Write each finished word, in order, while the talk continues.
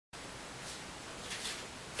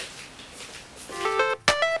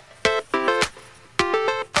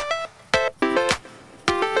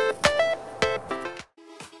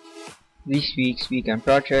This week's weekend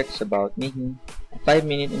project is about making a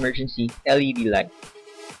 5-minute emergency LED light.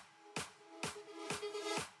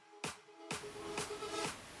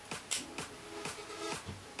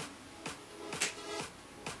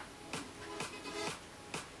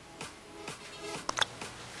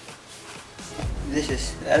 This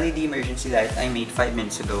is the LED emergency light I made 5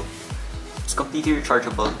 minutes ago. It's completely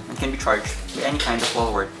rechargeable and can be charged by any kind of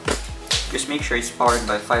wall wart. Just make sure it's powered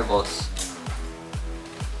by 5 volts.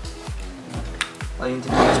 All you need to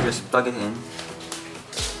do is just plug it in.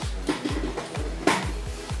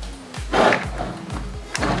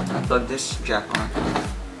 Plug this jack on.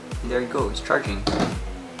 And there you go, it's charging.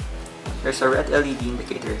 There's a red LED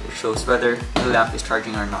indicator that shows whether the lamp is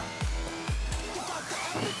charging or not.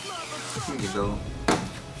 Here you go.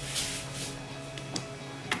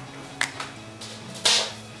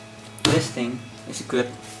 This thing is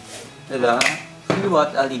equipped with a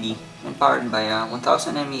 3-watt LED and powered by a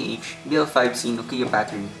 1000 mAh BL5C Nokia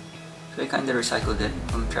battery. So I kinda recycled it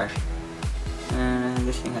from trash. And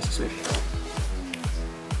this thing has a switch.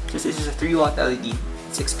 This is a 3-watt LED.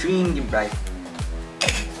 It's extremely bright.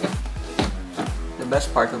 The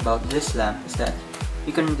best part about this lamp is that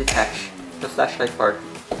you can detach the flashlight part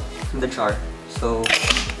from the jar, so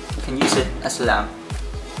you can use it as a lamp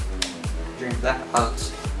during blackouts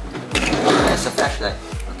as a flashlight.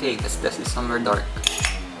 Okay, let's test it somewhere dark.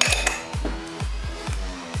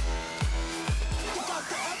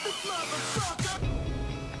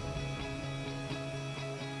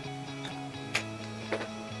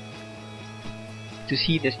 To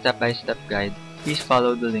see the step-by-step guide, please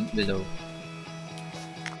follow the link below.